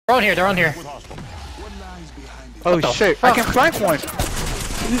on here. They're on here. Oh shit! Fuck? I can flank one.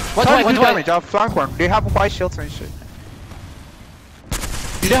 One Try to way. do damage. I'll flank one. They have white shields and shit.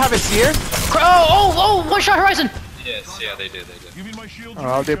 You don't have a seer? Oh! One shot Horizon. Yes, yeah, they do. Give me my shield.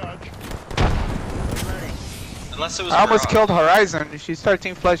 Oh, they. Unless it was. I almost Mirage. killed Horizon. She's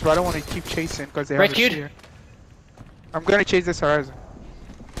 13 flesh, but I don't want to keep chasing because they have a Rescued? seer. I'm gonna chase this Horizon.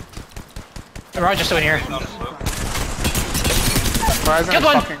 Mirage is still in here. Horizon Killed is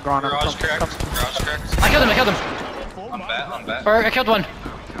one. fucking gone. Mirage cracked. Mirage cracked. I killed him. I'm bat. Or I killed one.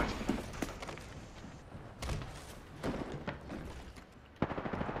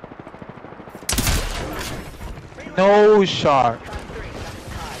 No shot.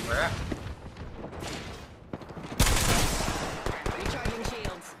 Where at?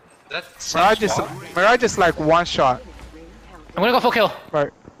 Mirage is like one shot. I'm gonna go full kill. Right.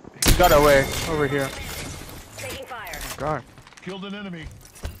 He got away over here. Taking fire. Oh, God. Killed an enemy.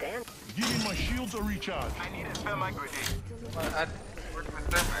 Damn. Give me my shields or recharge. I'd work with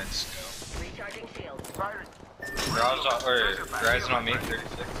thermites. Recharging shield. Mirage on, or Horizon on me,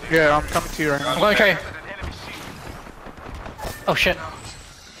 36. Yeah, I'm coming to you right now. I'm going to try. Oh shit.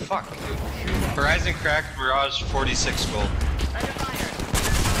 Fuck, dude. Horizon cracked, Mirage 46 gold. Under fire.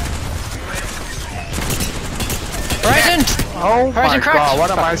 Horizon! Oh Horizon my cracked. God,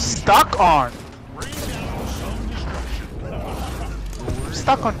 what am I stuck on? I'm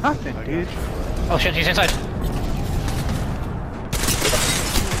stuck on nothing, dude. Oh shit, he's inside.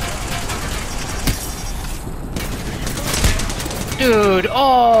 Dude,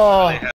 oh!